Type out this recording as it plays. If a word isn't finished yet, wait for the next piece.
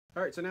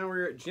All right, so now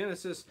we're at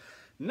Genesis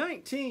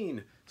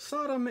 19,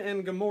 Sodom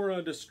and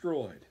Gomorrah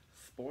destroyed.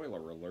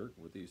 Spoiler alert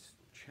with these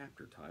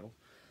chapter titles.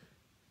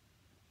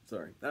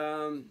 Sorry.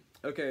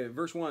 Okay,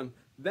 verse 1.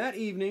 That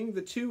evening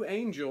the two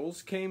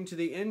angels came to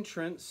the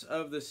entrance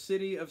of the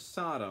city of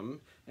Sodom,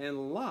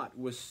 and Lot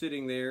was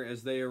sitting there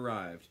as they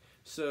arrived.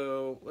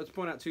 So let's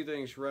point out two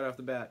things right off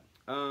the bat.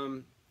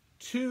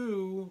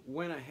 Two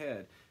went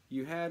ahead.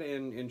 You had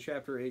in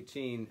chapter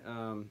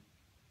 18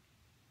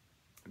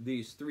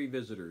 these three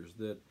visitors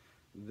that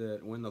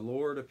when the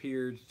Lord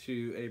appeared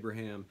to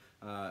Abraham,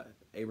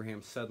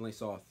 Abraham suddenly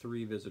saw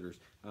three visitors.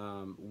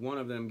 One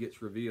of them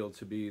gets revealed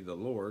to be the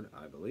Lord,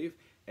 I believe,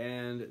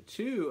 and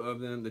two of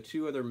them, the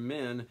two other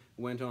men,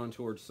 went on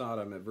towards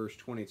Sodom at verse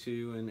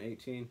 22 and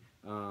 18,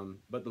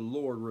 but the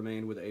Lord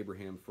remained with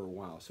Abraham for a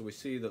while. So we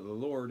see that the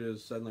Lord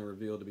is suddenly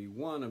revealed to be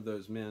one of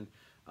those men,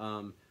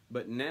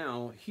 but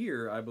now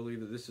here I believe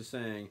that this is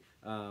saying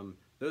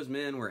those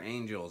men were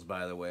angels,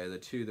 by the way, the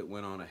two that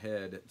went on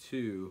ahead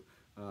to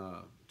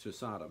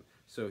Sodom.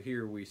 So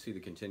here we see the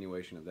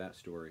continuation of that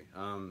story.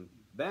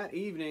 That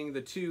evening,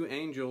 the two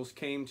angels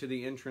came to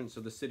the entrance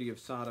of the city of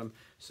Sodom.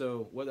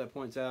 So what that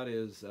points out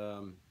is,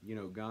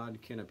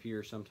 God can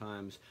appear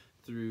sometimes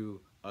through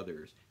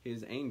others.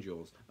 His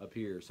angels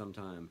appear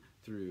sometime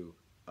through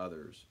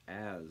others,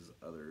 as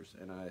others.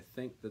 And I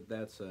think that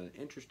that's an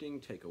interesting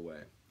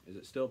takeaway. Is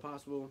it still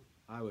possible?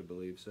 I would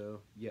believe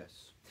so,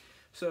 yes.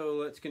 So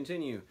let's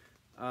continue.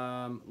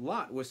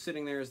 Lot was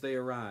sitting there as they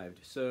arrived.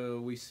 So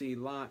we see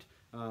Lot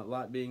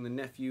being the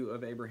nephew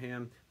of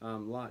Abraham,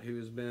 Lot who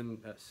has been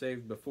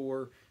saved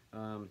before.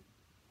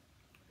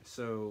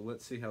 So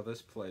let's see how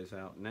this plays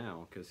out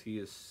now, because he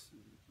is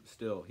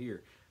still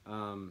here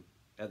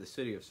at the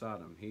city of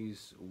Sodom.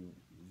 He's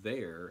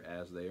there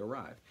as they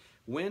arrived.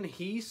 When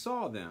he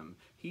saw them,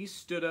 he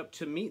stood up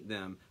to meet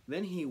them.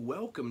 Then he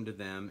welcomed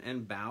them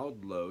and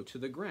bowed low to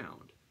the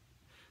ground.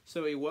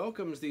 So he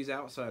welcomes these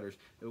outsiders.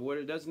 What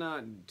it does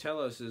not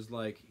tell us is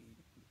like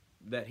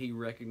that he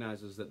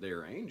recognizes that they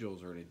are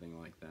angels or anything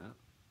like that.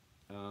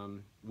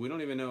 We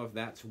don't even know if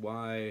that's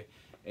why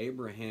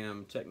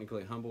Abraham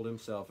technically humbled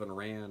himself and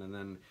ran and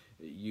then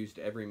used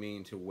every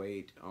mean to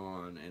wait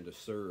on and to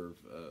serve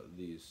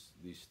these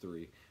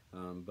three.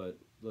 But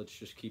let's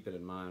just keep it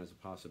in mind as a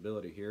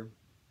possibility here.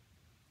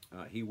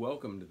 He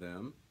welcomed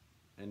them,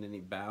 and then he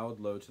bowed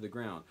low to the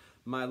ground.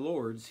 "My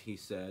lords," he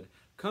said,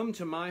 "come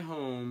to my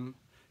home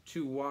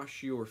to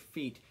wash your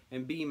feet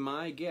and be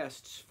my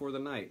guests for the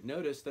night."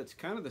 Notice that's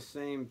kind of the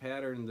same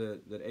pattern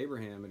that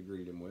Abraham had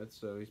greeted him with.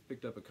 So he's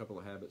picked up a couple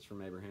of habits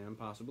from Abraham,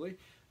 possibly.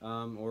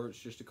 Or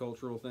it's just a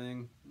cultural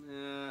thing.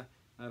 I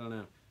don't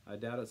know. I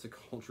doubt it's a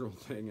cultural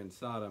thing in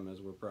Sodom, as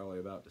we're probably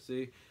about to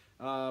see.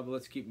 But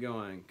let's keep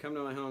going. "Come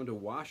to my home to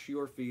wash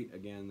your feet."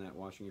 Again, that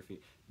washing your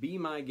feet. "Be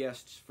my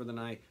guests for the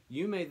night.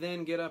 You may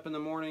then get up in the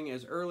morning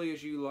as early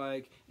as you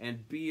like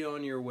and be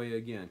on your way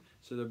again."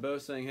 So they're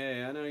both saying,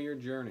 hey, I know your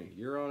journey.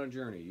 You're on a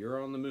journey.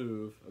 You're on the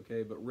move.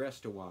 Okay, but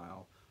rest a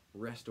while.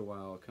 Rest a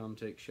while. Come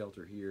take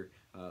shelter here.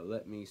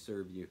 Let me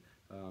serve you.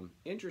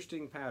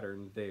 Interesting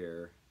pattern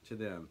there to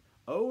them.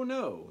 "Oh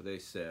no," they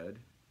said.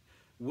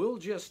 "We'll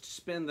just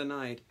spend the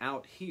night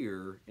out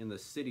here in the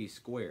city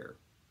square."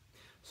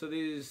 So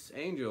these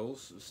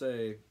angels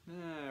say,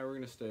 we're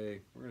gonna stay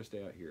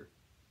out here.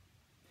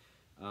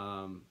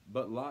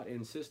 But Lot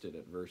insisted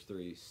at verse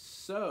 3.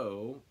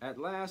 So at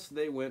last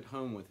they went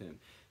home with him.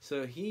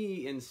 So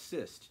he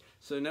insists.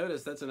 So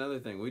notice that's another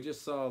thing. We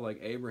just saw like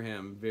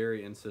Abraham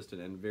very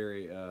insistent and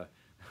very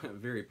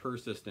very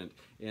persistent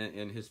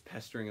in his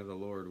pestering of the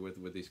Lord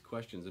with these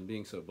questions and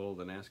being so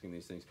bold and asking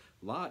these things.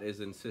 Lot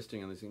is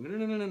insisting on these things.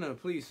 No,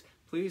 please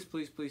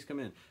come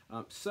in.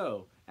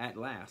 So at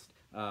last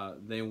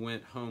they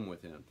went home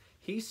with him.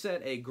 He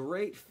set a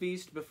great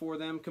feast before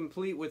them,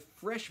 complete with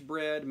fresh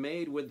bread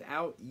made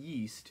without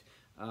yeast.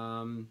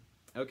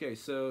 Okay,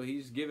 so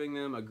he's giving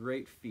them a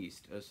great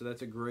feast. So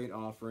that's a great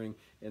offering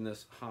in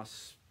this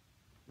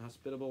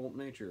hospitable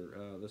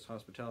nature, this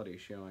hospitality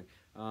is showing.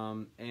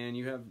 And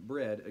you have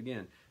bread,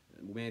 again,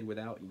 made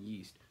without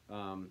yeast.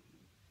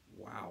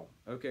 Wow.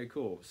 Okay,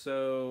 cool.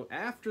 So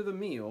after the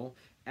meal,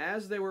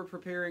 as they were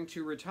preparing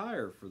to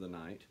retire for the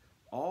night,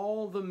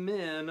 all the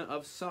men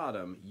of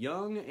Sodom,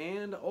 young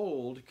and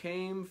old,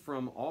 came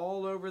from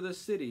all over the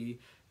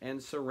city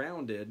and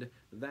surrounded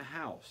the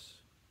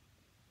house.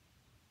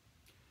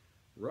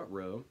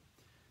 Ruh-roh.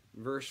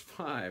 Verse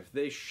 5,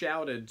 they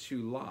shouted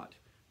to Lot,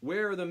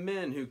 "Where are the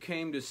men who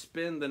came to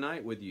spend the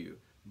night with you?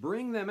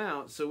 Bring them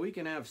out so we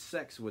can have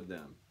sex with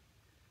them."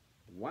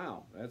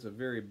 Wow, that's a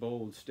very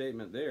bold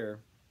statement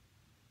there.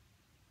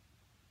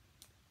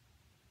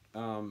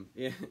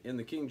 In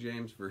the King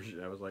James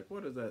Version, I was like,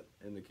 what is that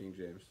in the King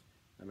James?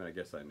 I mean, I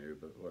guess I knew,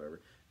 but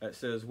whatever. It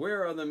says,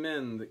 "Where are the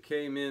men that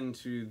came in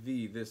to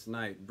thee this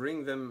night?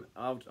 Bring them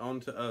out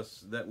unto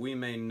us that we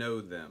may know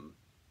them."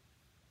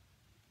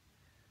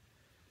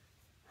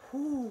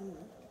 Whew.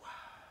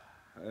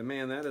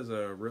 Man, that is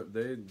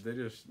they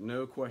just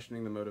no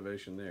questioning the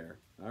motivation there.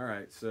 All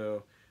right,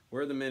 so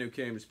Where are the men who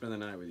came to spend the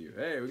night with you?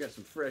 Hey, we got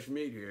some fresh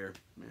meat here.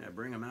 Yeah,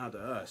 bring them out to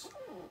us.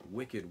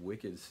 Wicked,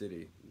 wicked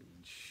city.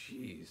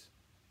 Jeez.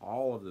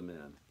 All of the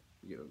men.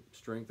 You know,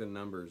 strength in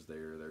numbers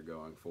there they're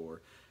going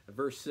for.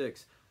 Verse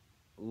 6,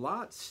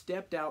 Lot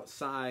stepped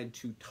outside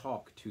to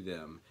talk to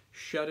them,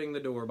 shutting the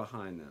door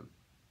behind them.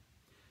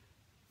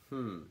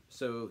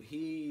 So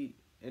he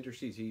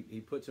intercedes. He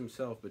puts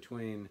himself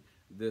between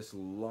this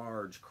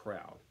large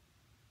crowd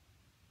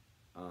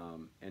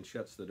and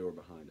shuts the door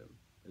behind him,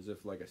 as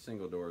if like a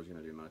single door is going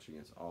to do much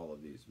against all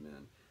of these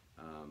men.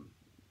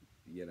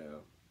 You know,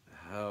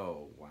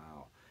 oh,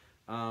 wow.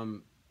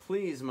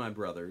 Please, my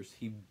brothers,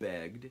 he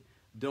begged,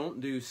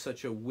 don't do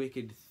such a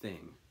wicked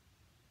thing.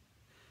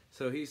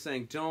 So he's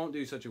saying, don't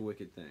do such a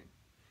wicked thing.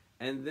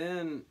 And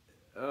then,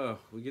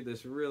 we get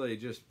this really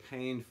just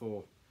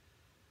painful,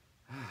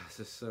 this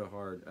is so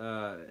hard,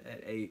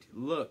 at 8.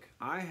 Look,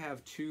 I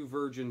have 2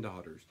 virgin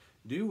daughters.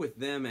 Do with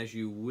them as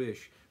you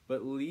wish,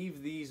 but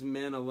leave these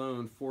men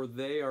alone, for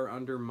they are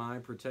under my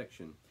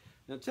protection.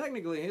 Now,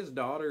 technically, his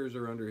daughters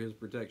are under his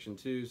protection,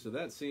 too, so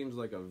that seems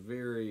like a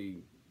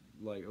very,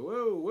 like,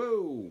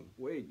 whoa,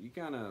 wait, you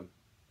kind of,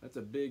 that's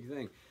a big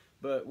thing.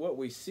 But what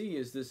we see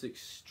is this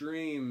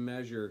extreme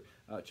measure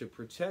to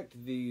protect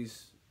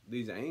these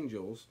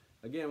angels.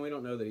 Again, we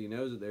don't know that he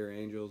knows that they're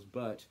angels,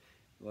 but,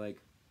 like,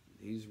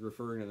 he's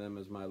referring to them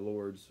as my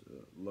lords,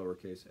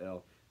 lowercase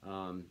l,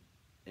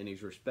 and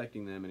he's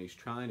respecting them, and he's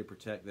trying to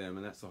protect them,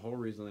 and that's the whole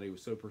reason that he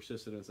was so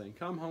persistent in saying,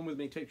 come home with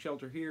me, take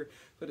shelter here,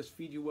 let us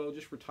feed you well,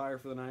 just retire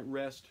for the night,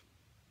 rest,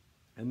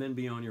 and then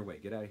be on your way.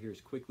 Get out of here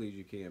as quickly as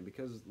you can,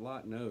 because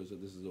Lot knows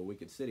that this is a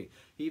wicked city.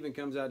 He even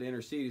comes out to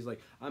intercede. He's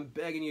like, I'm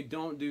begging you,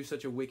 don't do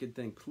such a wicked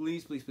thing.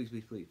 Please, please, please,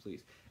 please, please,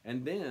 please.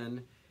 And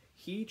then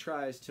he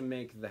tries to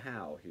make the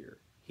how here.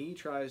 He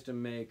tries to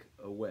make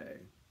a way.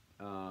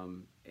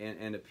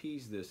 And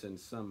appease this in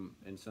some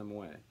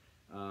way.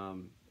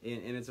 And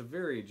it's a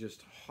very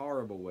just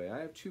horrible way. I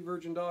have 2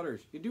 virgin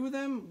daughters. You do with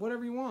them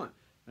whatever you want.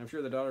 And I'm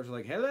sure the daughters are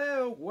like,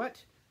 hello,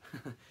 what?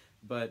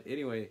 But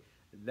anyway,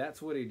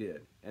 that's what he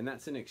did. And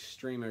that's an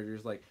extreme measure.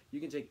 It's like, you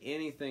can take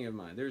anything of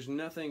mine. There's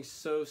nothing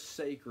so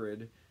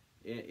sacred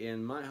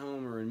in my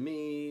home or in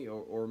me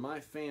or my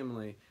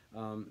family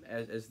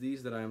as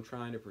these that I am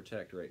trying to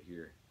protect right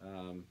here.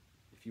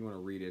 If you want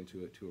to read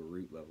into it to a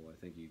root level, I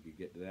think you could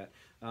get to that.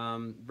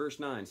 Verse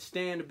 9,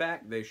 stand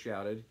back, they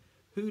shouted.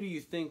 Who do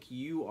you think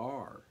you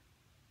are?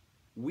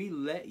 We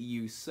let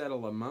you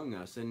settle among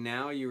us, and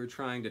now you are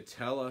trying to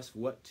tell us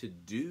what to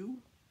do?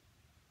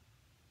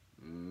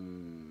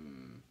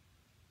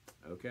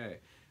 Okay.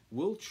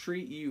 We'll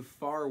treat you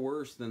far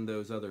worse than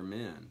those other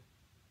men.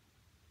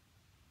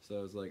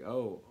 So it's like,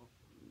 oh,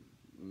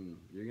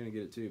 you're going to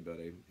get it too,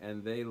 buddy.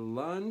 And they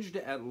lunged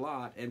at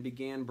Lot and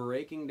began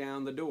breaking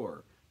down the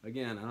door.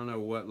 Again, I don't know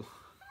what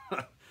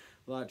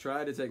Lot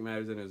tried to take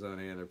matters in his own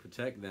hand to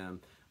protect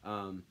them.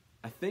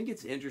 I think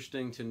it's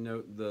interesting to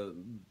note the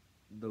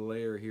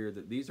layer here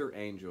that these are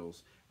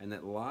angels, and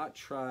that Lot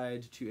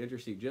tried to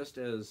intercede just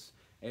as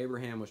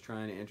Abraham was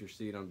trying to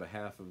intercede on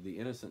behalf of the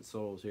innocent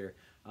souls here.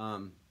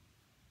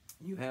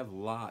 You have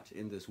Lot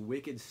in this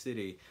wicked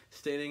city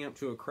standing up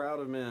to a crowd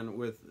of men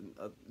with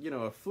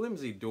a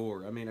flimsy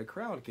door. I mean, a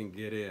crowd can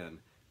get in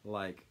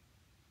like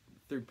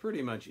through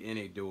pretty much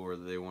any door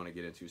that they want to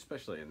get into,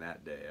 especially in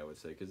that day, I would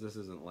say, because this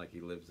isn't like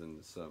he lives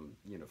in some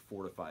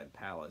fortified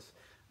palace.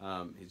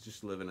 He's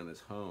just living in his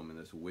home in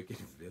this wicked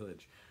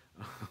village.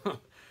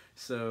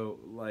 So,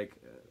 like,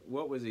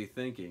 what was he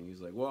thinking?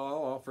 He's like, well,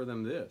 I'll offer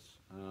them this,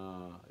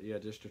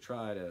 just to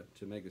try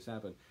to make this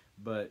happen.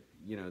 But,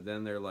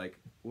 then they're like,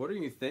 what are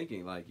you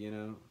thinking? Like,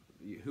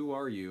 who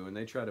are you? And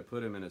they try to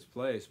put him in his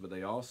place, but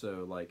they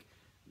also, like,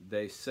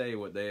 they say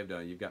what they have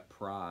done. You've got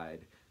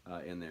pride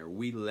in there.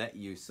 We let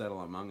you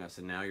settle among us,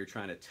 and now you're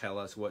trying to tell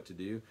us what to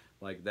do.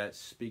 Like, that's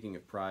speaking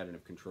of pride and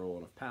of control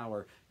and of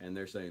power, and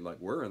they're saying, like,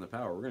 we're in the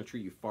power. We're going to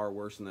treat you far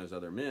worse than those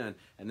other men.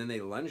 And then they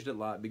lunged at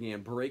Lot,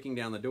 began breaking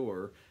down the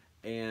door,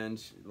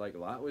 and, like,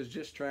 Lot was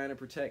just trying to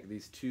protect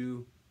these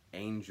 2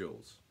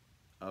 angels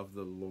of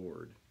the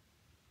Lord,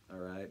 all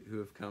right, who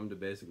have come to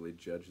basically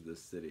judge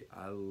this city.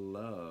 I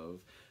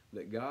love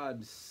that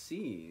God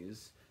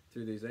sees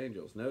through these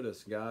angels.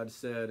 Notice God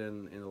said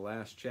in the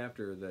last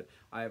chapter that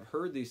I have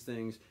heard these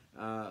things.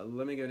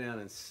 Let me go down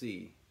and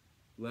see.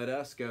 Let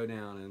us go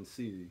down and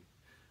see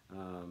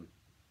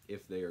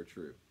if they are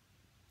true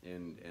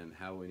and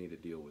how we need to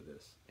deal with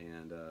this.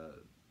 And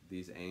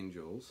these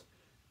angels,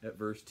 at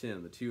verse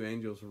 10, the 2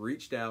 angels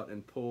reached out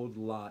and pulled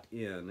Lot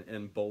in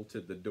and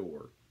bolted the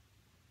door.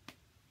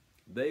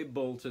 They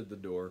bolted the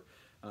door.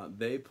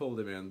 They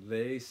pulled him in.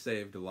 They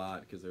saved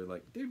Lot because they're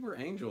like, dude, we're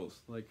angels.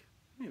 Like,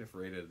 I ain't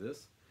afraid of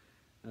this.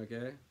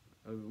 Okay?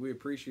 We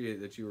appreciate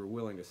that you were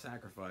willing to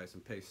sacrifice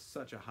and pay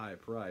such a high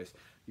price.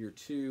 Your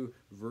 2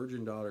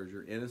 virgin daughters,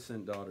 your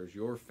innocent daughters,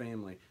 your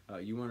family,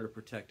 you wanted to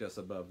protect us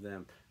above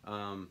them.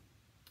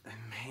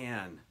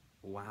 Man,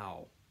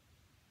 wow.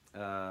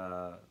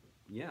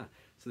 Yeah.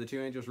 So the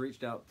 2 angels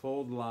reached out,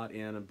 pulled Lot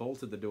in, and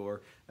bolted the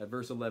door. At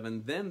verse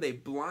 11, then they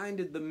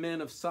blinded the men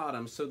of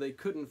Sodom so they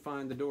couldn't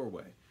find the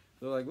doorway.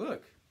 They're like,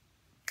 look,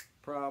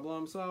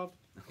 Problem solved.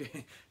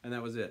 Okay, and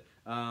that was it.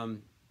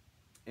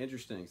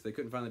 Interesting. So they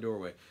couldn't find the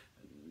doorway.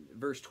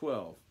 Verse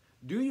 12.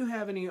 Do you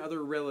have any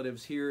other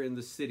relatives here in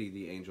the city?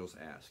 The angels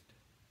asked.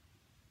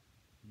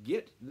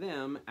 Get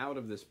them out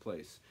of this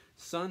place.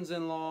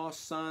 Sons-in-law,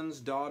 sons,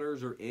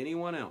 daughters, or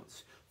anyone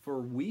else. For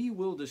we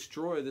will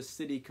destroy the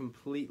city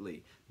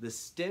completely. The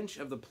stench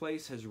of the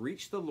place has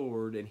reached the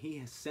Lord, and he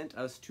has sent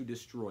us to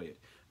destroy it.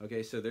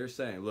 Okay, so they're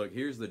saying, look,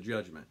 here's the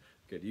judgment.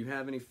 Okay, do you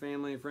have any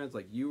family and friends?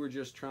 Like, you were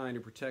just trying to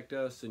protect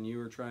us, and you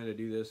were trying to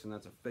do this, and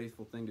that's a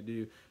faithful thing to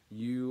do.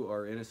 You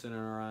are innocent in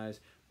our eyes.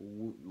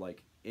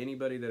 Like,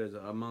 anybody that is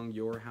among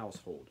your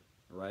household,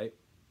 right?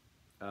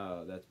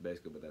 That's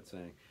basically what that's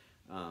saying.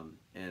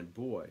 And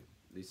boy,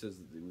 he says,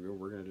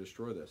 we're going to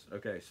destroy this.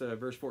 Okay, so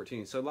verse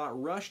 14. So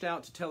Lot rushed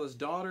out to tell his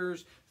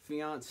daughters,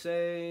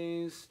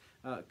 fiancés,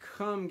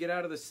 come, get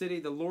out of the city.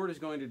 The Lord is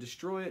going to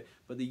destroy it.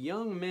 But the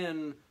young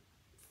men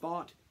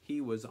thought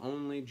he was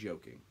only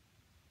joking.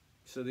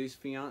 So these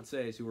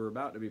fiancés who were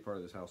about to be part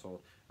of this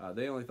household,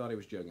 they only thought he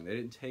was joking. They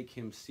didn't take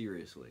him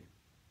seriously.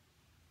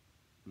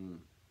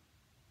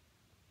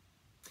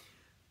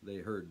 They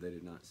heard, they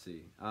did not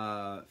see.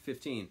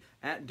 15.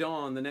 At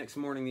dawn the next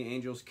morning the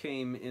angels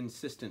came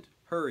insistent.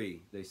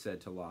 Hurry, they said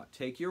to Lot.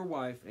 Take your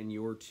wife and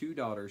your 2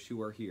 daughters who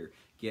are here.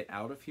 Get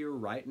out of here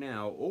right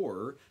now,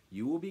 or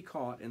you will be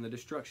caught in the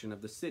destruction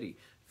of the city.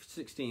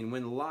 16.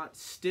 When Lot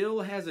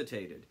still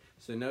hesitated.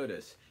 So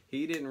notice,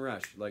 he didn't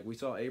rush. Like we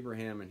saw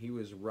Abraham, and he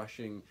was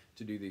rushing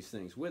to do these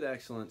things with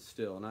excellence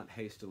still, not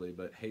hastily,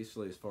 but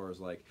hastily as far as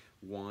like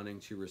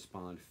wanting to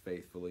respond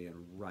faithfully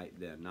and right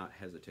then, not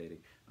hesitating.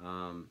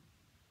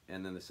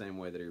 And then the same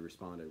way that he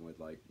responded with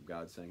like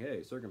God saying,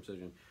 hey,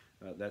 circumcision,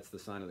 that's the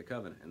sign of the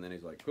covenant. And then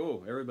he's like,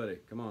 cool, everybody,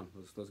 come on,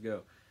 let's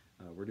go.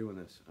 We're doing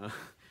this.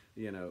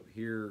 You know,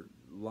 here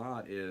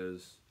Lot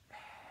is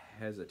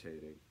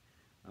hesitating.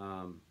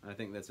 I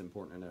think that's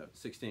important to note.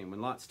 16,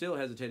 when Lot still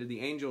hesitated,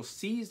 the angel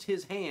seized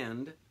his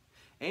hand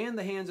and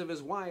the hands of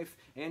his wife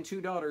and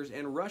 2 daughters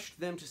and rushed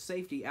them to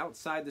safety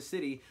outside the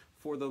city,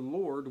 for the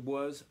Lord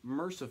was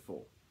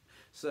merciful.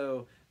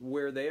 So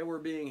where they were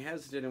being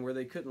hesitant and where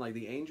they couldn't, like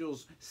the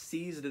angels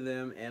seized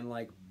them and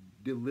like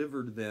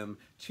delivered them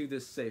to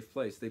this safe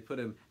place. They put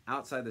him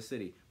outside the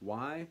city.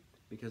 Why?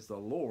 Because the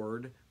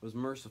Lord was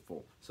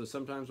merciful. So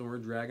sometimes when we're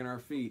dragging our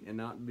feet and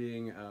not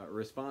being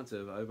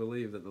responsive, I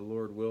believe that the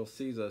Lord will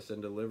seize us and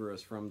deliver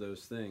us from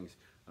those things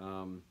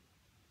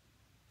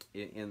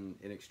in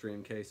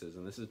extreme cases.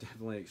 And this is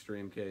definitely an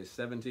extreme case.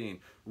 17,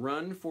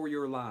 run for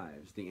your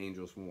lives, the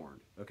angels warned.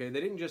 Okay,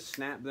 they didn't just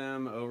snap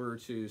them over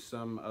to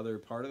some other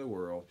part of the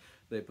world.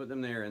 They put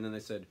them there and then they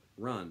said,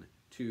 run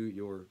for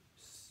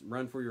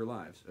your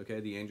lives. Okay,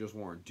 the angels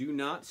warned. Do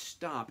not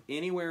stop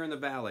anywhere in the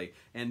valley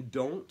and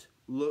don't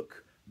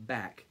look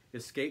back.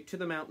 Escape to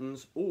the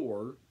mountains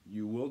or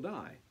you will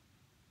die.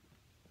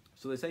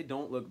 So they say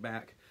don't look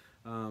back.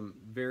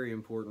 Very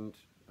important.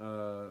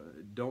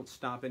 Don't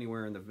stop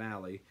anywhere in the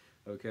valley.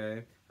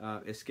 Okay,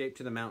 escape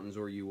to the mountains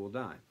or you will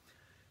die.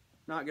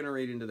 Not going to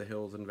read into the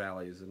hills and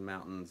valleys and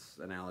mountains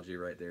analogy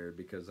right there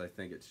because I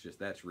think it's just,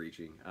 that's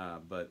reaching.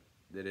 But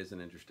it is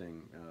an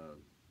interesting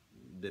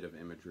bit of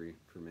imagery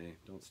for me.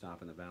 Don't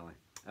stop in the valley.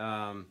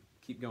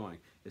 Keep going.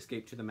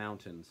 Escape to the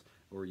mountains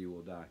or you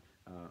will die.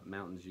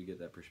 Mountains, you get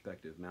that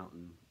perspective.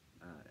 Mountain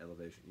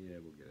elevation. Yeah,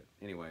 we'll get it.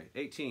 Anyway,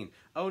 18.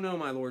 Oh no,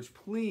 my lords,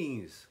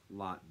 please,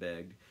 Lot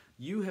begged.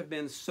 You have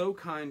been so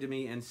kind to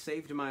me and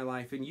saved my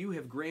life, and you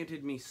have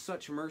granted me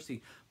such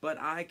mercy, but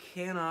I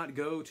cannot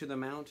go to the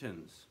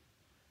mountains.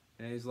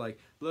 And he's like,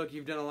 look,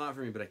 you've done a lot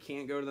for me, but I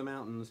can't go to the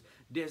mountains.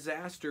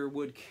 Disaster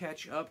would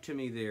catch up to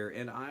me there,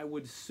 and I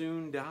would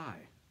soon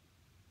die.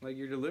 Like,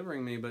 you're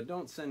delivering me, but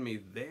don't send me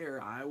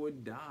there. I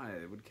would die.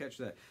 I would catch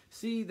that.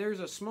 See, there's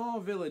a small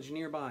village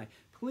nearby.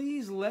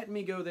 Please let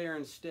me go there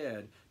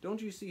instead.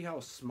 Don't you see how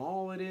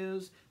small it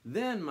is?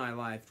 Then my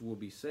life will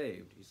be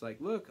saved. He's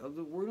like, look,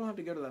 we don't have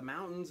to go to the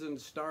mountains and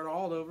start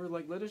all over.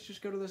 Like, let us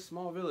just go to this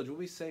small village. We'll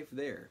be safe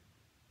there.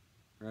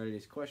 Right?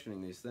 He's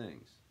questioning these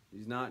things.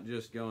 He's not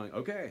just going,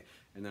 okay,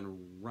 and then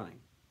running.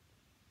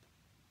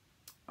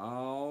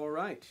 All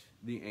right,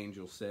 the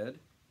angel said.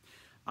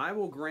 I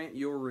will grant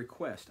your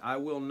request. I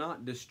will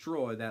not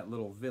destroy that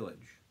little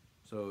village.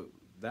 So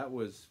that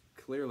was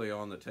clearly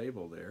on the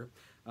table there.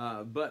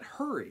 But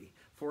hurry,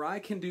 for I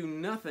can do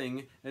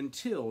nothing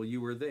until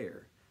you are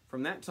there.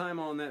 From that time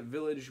on, that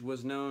village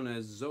was known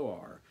as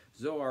Zoar.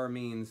 Zoar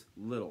means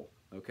little,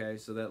 okay?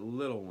 So that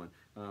little one.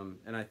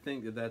 And I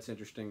think that that's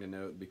interesting to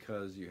note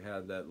because you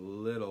had that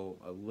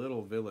a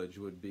little village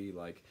would be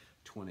like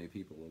 20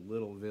 people. A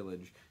little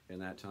village in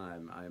that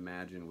time, I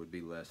imagine, would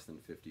be less than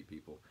 50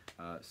 people.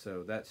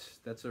 So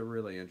that's a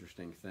really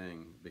interesting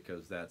thing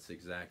because that's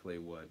exactly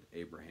what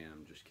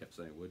Abraham just kept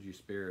saying. Would you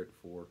spare it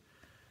for?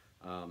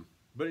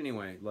 But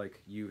anyway,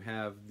 like you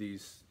have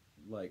these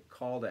like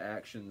call to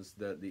actions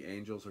that the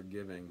angels are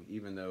giving,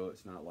 even though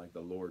it's not like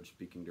the Lord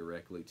speaking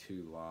directly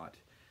to Lot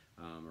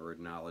or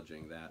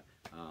acknowledging that.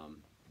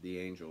 The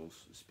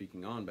angels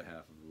speaking on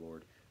behalf of the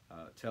Lord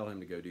tell him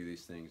to go do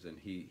these things, and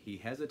he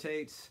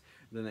hesitates.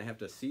 Then they have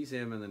to seize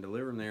him and then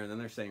deliver him there, and then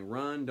they're saying,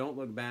 run, don't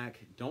look back,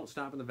 don't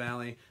stop in the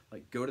valley,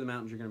 like, go to the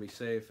mountains, you're going to be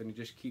safe. And he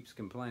just keeps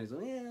complaining. He's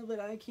like, yeah,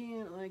 but I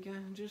can't, like,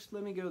 just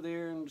let me go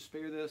there and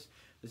spare this.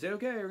 They say,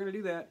 okay, we're going to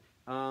do that.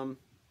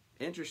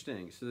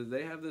 Interesting. So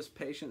they have this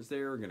patience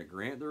there. We're going to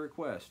grant the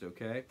request,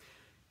 okay?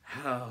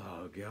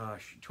 Oh,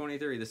 gosh.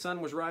 23. The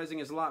sun was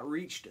rising as Lot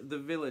reached the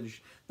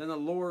village. Then the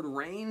Lord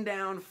rained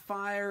down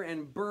fire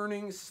and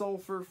burning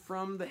sulfur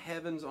from the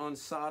heavens on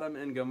Sodom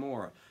and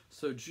Gomorrah.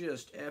 So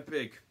just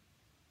epic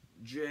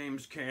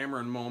James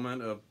Cameron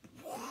moment of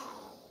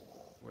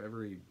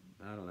every,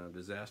 I don't know,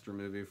 disaster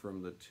movie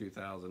from the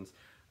 2000s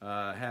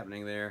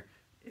happening there.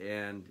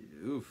 And,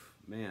 oof,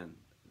 man,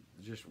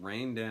 just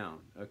rained down.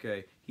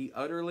 Okay, he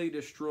utterly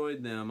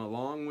destroyed them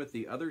along with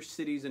the other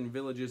cities and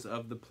villages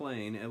of the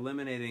plain,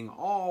 eliminating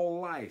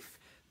all life,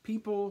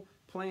 people,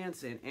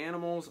 plants, and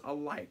animals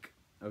alike.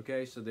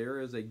 Okay, so there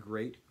is a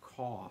great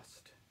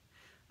cost.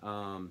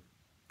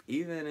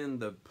 Even in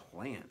the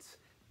plants.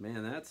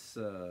 Man, that's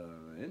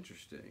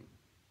interesting.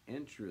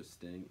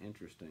 Interesting.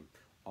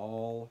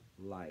 All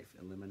life,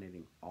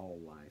 eliminating all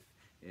life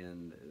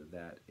in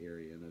that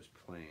area, in those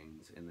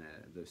plains, in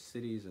those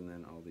cities, and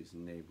then all these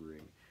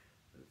neighboring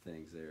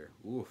things there.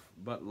 Oof.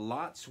 But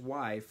Lot's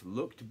wife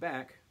looked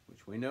back,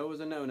 which we know is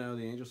a no-no.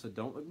 The angel said,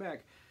 don't look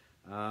back.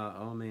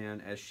 Oh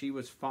man, as she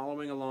was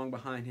following along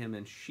behind him,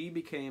 and she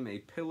became a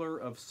pillar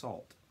of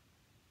salt.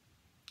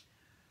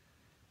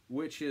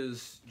 Which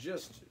is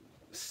just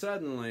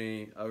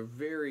suddenly a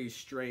very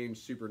strange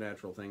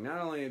supernatural thing. Not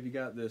only have you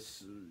got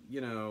this, you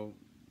know,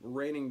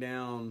 raining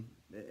down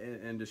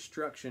and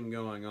destruction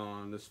going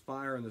on, this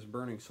fire and this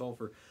burning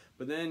sulfur,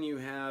 but then you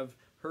have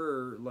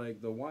her,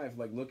 like the wife,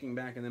 like looking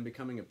back and then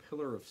becoming a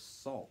pillar of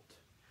salt.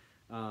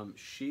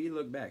 She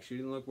looked back. She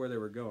didn't look where they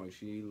were going.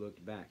 She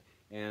looked back.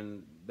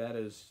 And that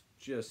is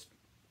just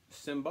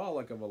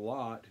symbolic of a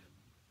lot,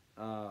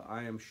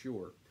 I am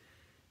sure.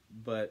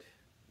 But,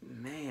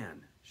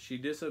 man, she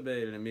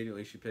disobeyed, and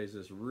immediately she pays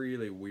this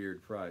really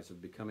weird price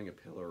of becoming a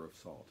pillar of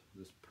salt.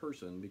 This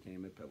person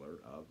became a pillar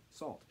of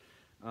salt.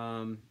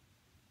 And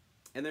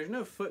there's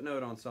no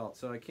footnote on salt,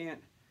 so I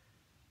can't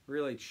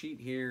really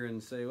cheat here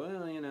and say,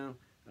 well, you know,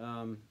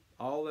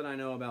 all that I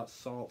know about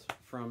salt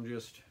from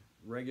just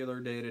regular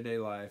day-to-day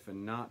life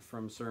and not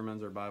from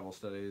sermons or Bible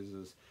studies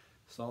is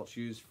salt's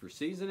used for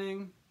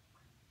seasoning,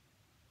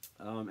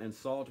 and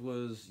salt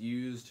was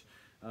used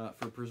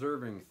for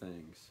preserving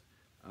things.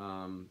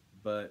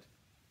 But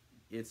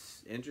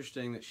it's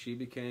interesting that she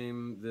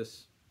became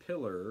this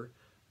pillar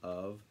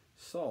of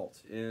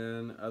salt.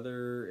 In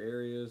other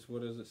areas,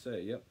 what does it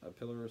say? Yep, a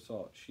pillar of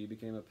salt. She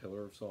became a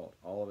pillar of salt.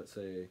 All of it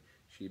say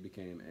she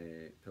became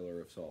a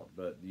pillar of salt.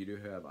 But you do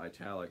have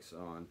italics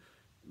on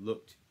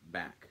looked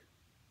back.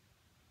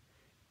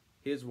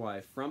 His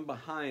wife, from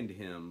behind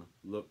him,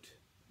 looked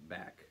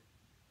back.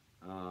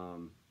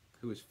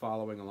 Who is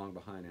following along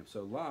behind him.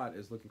 So Lot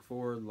is looking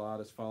forward.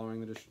 Lot is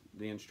following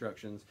the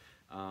instructions.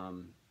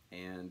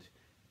 And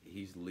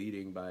he's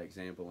leading by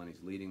example, and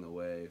he's leading the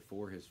way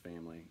for his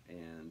family.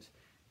 And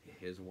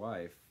his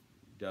wife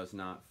does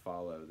not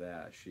follow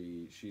that.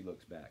 She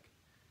looks back.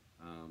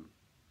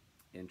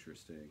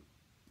 Interesting.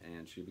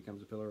 And she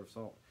becomes a pillar of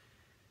salt.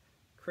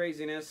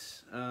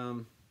 Craziness.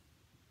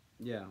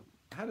 Yeah.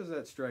 How does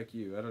that strike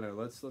you? I don't know.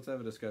 Let's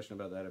have a discussion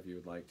about that if you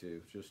would like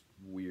to. Just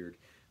weird.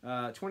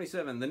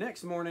 27. The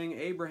next morning,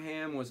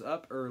 Abraham was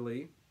up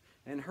early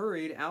and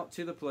hurried out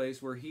to the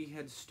place where he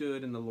had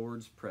stood in the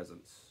Lord's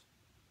presence.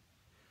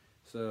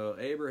 So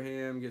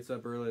Abraham gets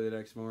up early the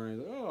next morning.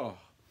 He's like, oh,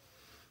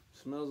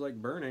 smells like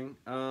burning.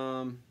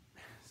 Sorry,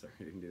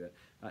 I didn't do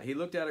that. He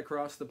looked out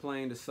across the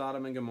plain to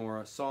Sodom and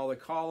Gomorrah, saw the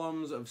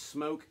columns of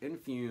smoke and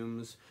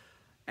fumes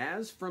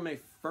as from a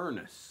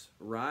furnace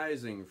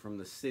rising from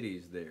the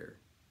cities there.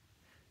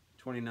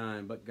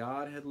 29. But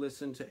God had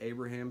listened to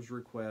Abraham's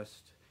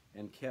request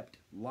and kept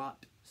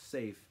Lot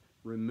safe,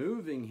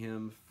 removing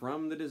him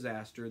from the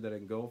disaster that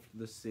engulfed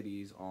the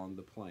cities on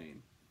the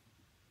plain.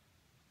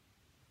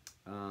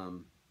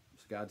 So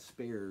God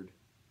spared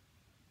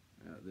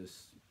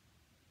this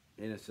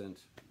innocent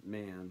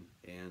man,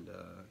 and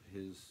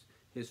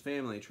his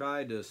family.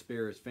 Tried to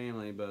spare his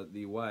family, but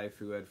the wife,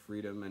 who had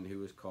freedom and who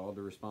was called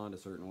to respond a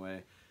certain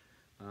way,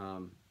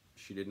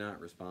 she did not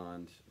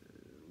respond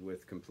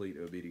with complete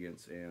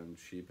obedience, and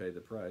she paid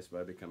the price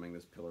by becoming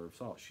this pillar of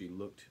salt. She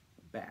looked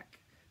back.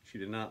 She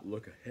did not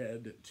look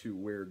ahead to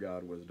where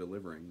God was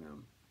delivering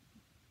them,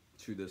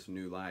 to this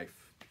new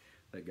life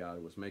that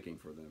God was making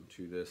for them,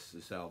 to this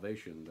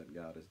salvation that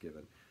God has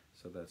given.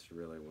 So that's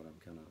really what I'm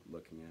kind of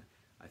looking at.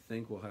 I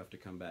think we'll have to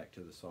come back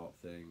to the salt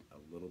thing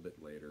a little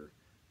bit later,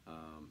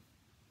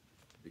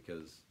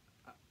 because,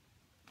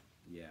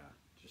 yeah,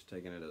 just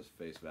taking it as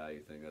face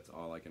value thing, that's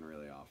all I can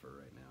really offer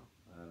right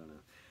now. I don't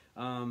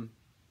know.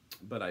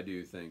 But I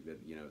do think that,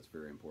 you know, it's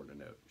very important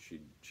to note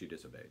she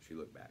disobeyed. She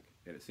looked back.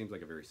 And it seems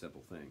like a very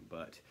simple thing,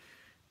 but,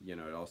 you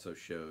know, it also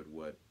showed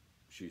what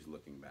she's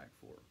looking back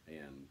for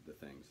and the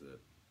things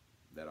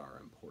that are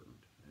important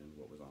and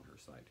what was on her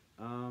side.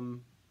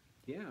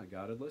 Yeah,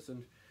 God had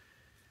listened.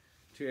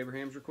 to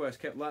Abraham's request,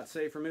 kept Lot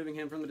safe from moving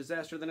him from the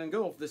disaster that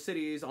engulfed the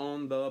cities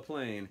on the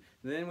plain.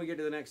 Then we get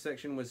to the next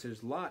section, which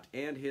is Lot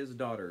and his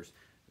daughters.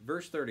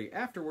 Verse 30,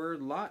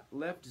 afterward Lot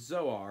left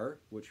Zoar,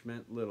 which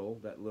meant little,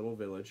 that little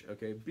village,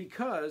 okay,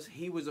 because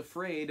he was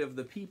afraid of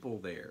the people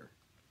there.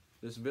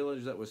 This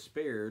village that was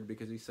spared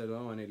because he said,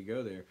 oh, I need to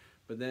go there.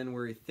 But then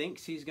where he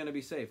thinks he's going to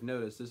be safe,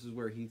 notice this is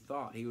where he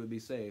thought he would be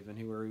safe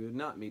and where he would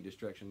not meet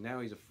destruction.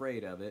 Now he's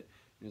afraid of it.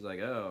 He's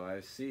like, oh,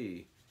 I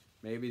see.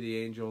 Maybe the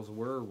angels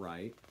were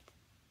right.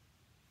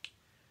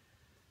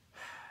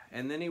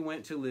 And then he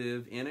went to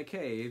live in a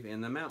cave in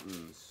the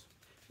mountains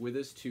with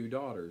his 2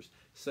 daughters.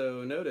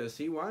 So notice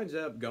he winds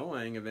up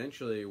going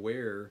eventually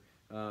where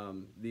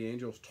the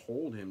angels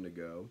told him to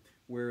go,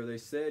 where they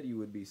said you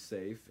would be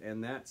safe,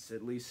 and that's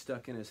at least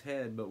stuck in his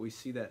head, but we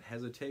see that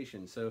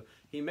hesitation. So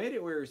he made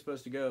it where he was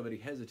supposed to go, but he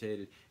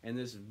hesitated, and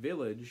this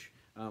village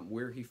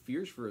where he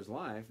fears for his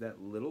life,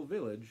 that little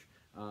village,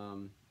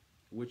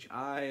 which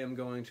I am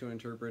going to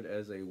interpret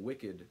as a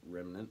wicked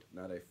remnant,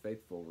 not a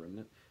faithful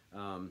remnant,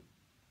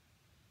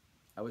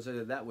 I would say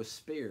that was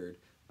spared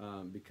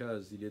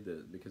because he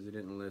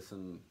didn't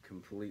listen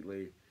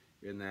completely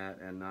in that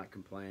and not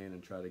complain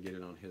and try to get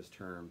it on his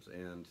terms.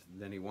 And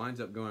then he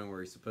winds up going where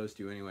he's supposed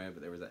to anyway,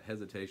 but there was that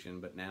hesitation.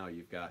 But now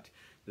you've got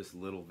this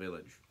little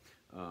village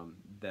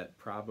that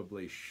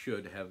probably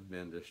should have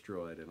been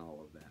destroyed and all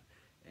of that.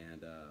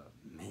 And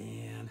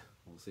man,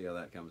 we'll see how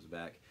that comes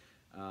back.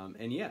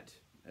 And yet,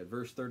 at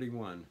verse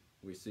 31,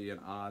 we see an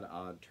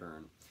odd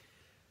turn.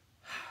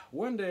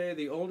 One day,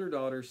 the older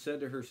daughter said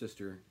to her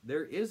sister,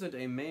 there isn't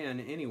a man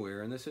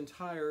anywhere in this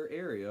entire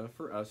area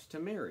for us to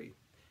marry,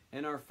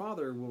 and our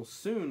father will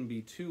soon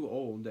be too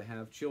old to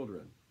have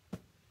children.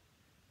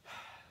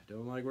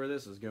 Don't like where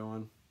this is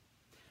going.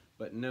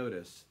 But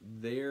notice,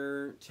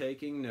 they're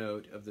taking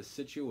note of the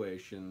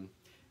situation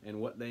and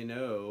what they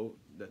know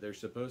that they're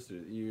supposed to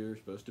do. You're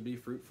supposed to be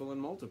fruitful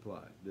and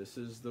multiply. This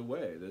is the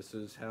way. This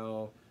is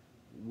how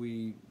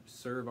we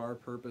serve our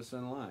purpose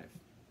in life.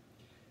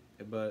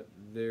 But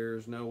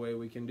there's no way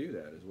we can do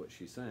that, is what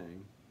she's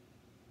saying.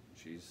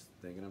 She's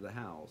thinking of the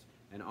hows.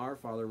 And our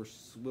father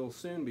will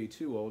soon be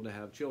too old to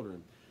have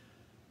children.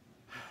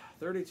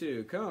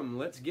 32, come,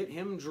 let's get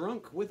him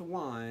drunk with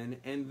wine,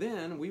 and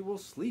then we will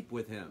sleep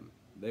with him.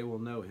 They will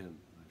know him,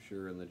 I'm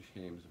sure in the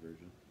James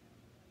Version.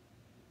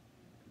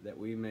 That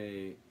we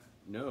may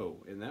know.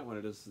 In that one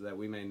it is that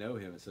we may know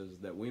him. It says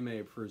that we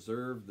may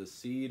preserve the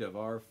seed of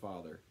our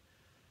father.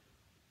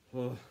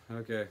 Well,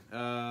 okay.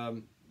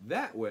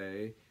 That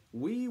way,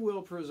 we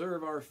will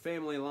preserve our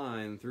family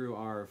line through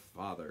our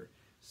father.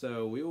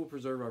 So we will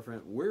preserve our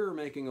friend. We're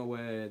making a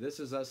way. This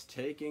is us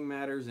taking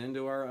matters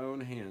into our own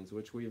hands,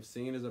 which we have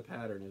seen as a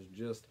pattern is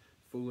just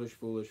foolish,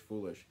 foolish,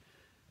 foolish.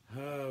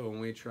 Oh, when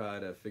we try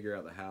to figure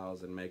out the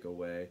hows and make a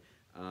way,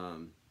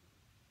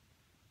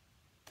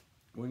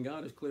 when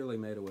God has clearly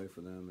made a way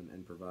for them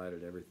and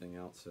provided everything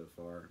else so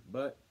far.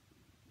 But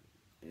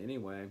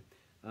anyway,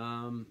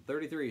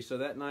 33, so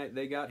that night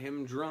they got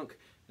him drunk.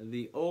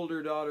 The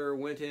older daughter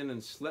went in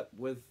and slept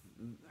with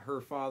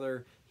her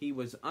father. He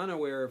was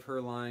unaware of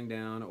her lying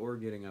down or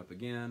getting up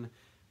again.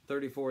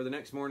 34, the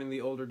next morning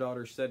the older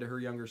daughter said to her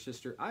younger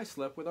sister, I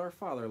slept with our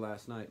father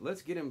last night.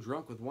 Let's get him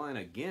drunk with wine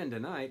again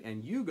tonight,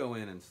 and you go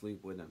in and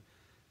sleep with him.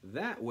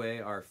 That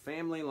way our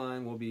family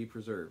line will be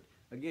preserved.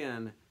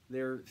 Again,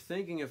 they're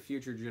thinking of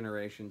future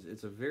generations.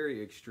 It's a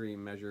very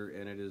extreme measure,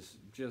 and it is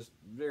just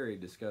very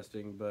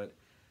disgusting, but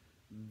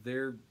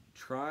they're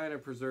trying to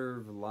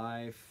preserve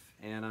life.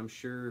 And I'm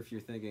sure if you're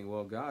thinking,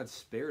 well, God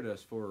spared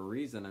us for a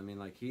reason. I mean,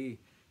 like, He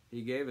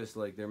gave us,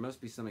 like, there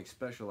must be something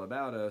special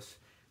about us.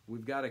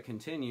 We've got to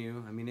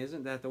continue. I mean,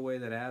 isn't that the way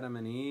that Adam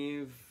and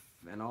Eve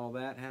and all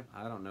that happened?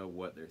 I don't know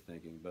what they're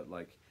thinking, but,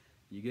 like,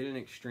 you get in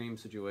extreme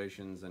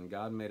situations, and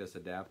God made us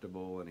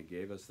adaptable, and He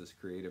gave us this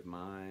creative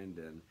mind,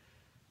 and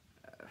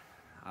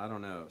I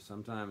don't know.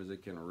 Sometimes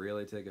it can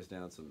really take us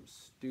down some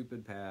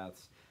stupid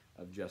paths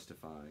of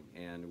justifying,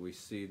 and we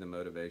see the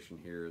motivation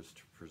here is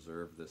to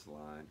preserve this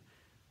line.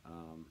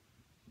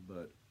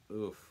 But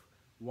oof,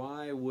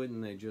 why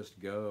wouldn't they just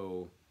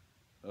go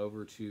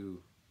over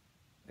to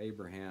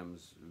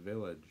Abraham's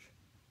village?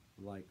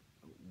 Like,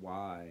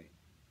 why?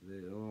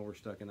 Oh, we're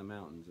stuck in the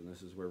mountains and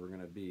this is where we're going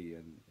to be,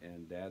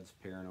 and Dad's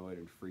paranoid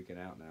and freaking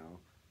out now.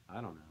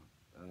 I don't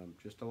know.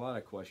 Just a lot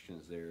of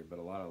questions there, but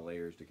a lot of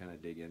layers to kind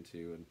of dig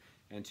into,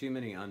 and too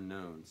many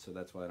unknowns, so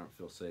that's why I don't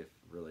feel safe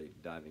really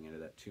diving into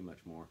that too much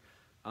more.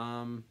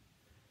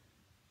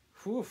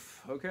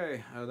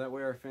 Okay, that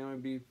way our family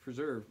would be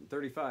preserved.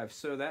 35,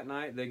 so that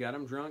night they got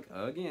him drunk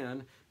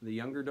again. The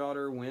younger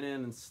daughter went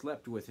in and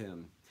slept with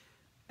him.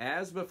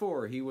 As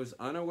before, he was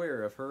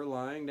unaware of her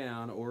lying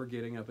down or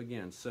getting up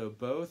again. So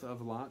both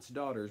of Lot's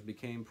daughters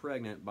became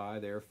pregnant by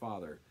their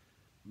father.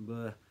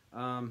 But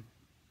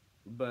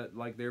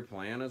like, their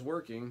plan is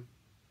working.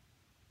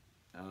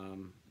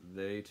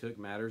 They took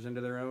matters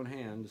into their own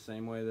hand, the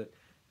same way that,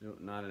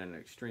 not in an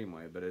extreme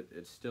way, but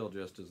it's still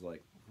just as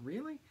like,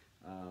 really?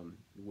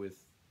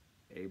 With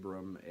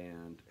Abram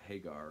and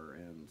Hagar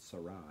and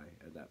Sarai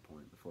at that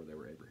point, before they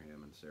were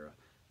Abraham and Sarah.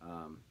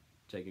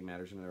 taking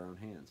matters into their own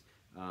hands.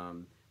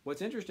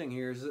 What's interesting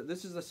here is that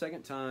this is the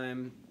second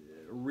time,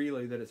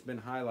 really, that it's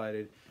been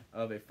highlighted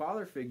of a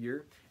father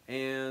figure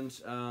and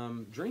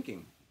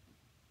drinking.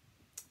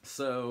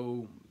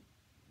 So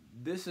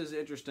this is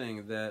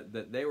interesting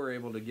that they were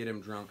able to get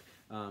him drunk,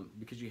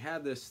 because you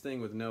had this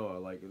thing with Noah.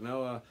 Like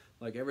Noah,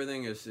 like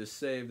everything is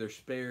saved, they're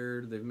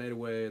spared, they've made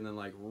away, and then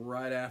like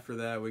right after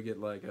that we get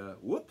like a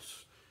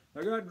whoops,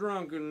 I got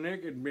drunk and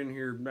Nick had been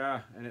here,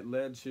 and it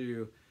led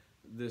to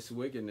this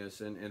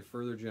wickedness and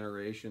further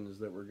generations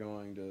that were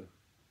going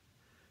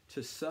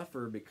to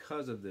suffer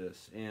because of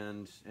this,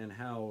 and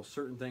how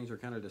certain things are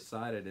kind of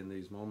decided in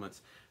these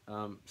moments.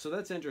 So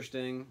that's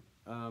interesting,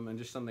 and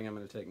just something I'm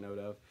going to take note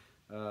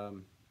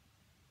of.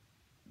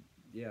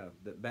 Yeah,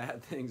 that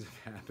bad things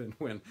have happened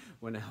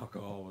when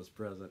alcohol was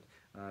present,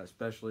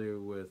 especially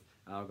with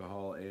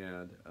alcohol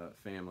and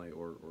family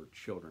or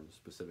children,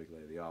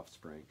 specifically the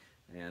offspring.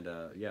 And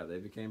yeah, they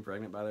became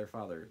pregnant by their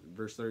father.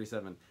 Verse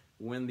 37,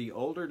 when the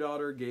older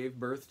daughter gave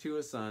birth to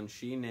a son,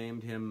 she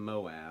named him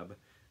Moab.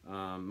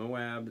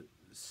 Moab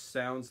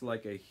sounds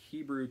like a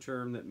Hebrew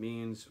term that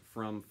means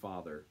from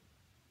father.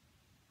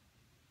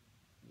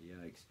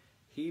 Yikes.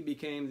 He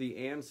became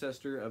the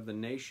ancestor of the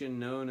nation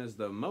known as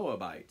the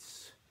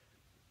Moabites.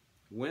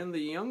 When the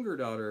younger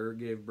daughter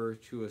gave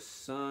birth to a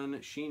son,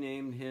 she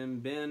named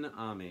him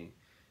Ben-Ami.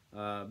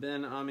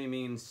 Ben-Ami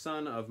means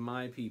son of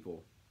my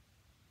people.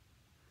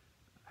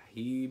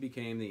 He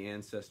became the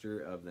ancestor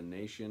of the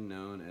nation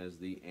known as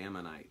the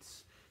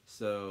Ammonites.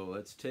 So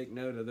let's take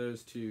note of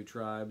those two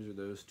tribes, or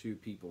those two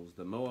peoples,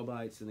 the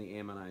Moabites and the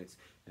Ammonites,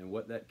 and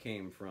what that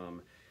came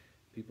from.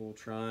 People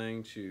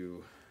trying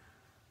to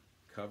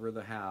cover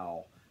the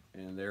how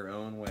in their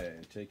own way,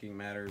 and taking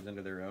matters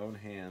into their own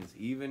hands,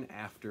 even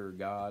after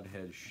God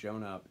had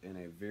shown up in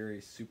a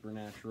very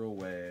supernatural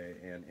way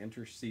and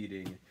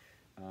interceding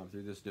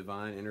through this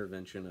divine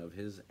intervention of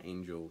his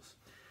angels.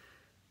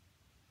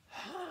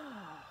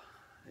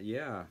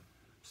 Yeah,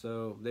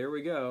 so there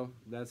we go.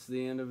 That's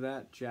the end of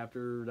that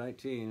chapter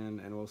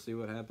 19, and we'll see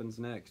what happens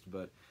next.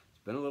 But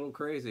it's been a little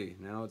crazy.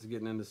 Now it's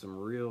getting into some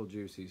real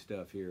juicy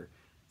stuff here.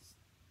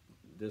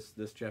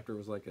 This chapter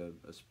was like a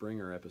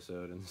Springer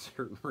episode in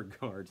certain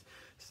regards.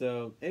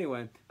 So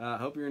anyway, I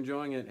hope you're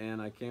enjoying it,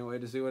 and I can't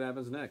wait to see what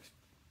happens next.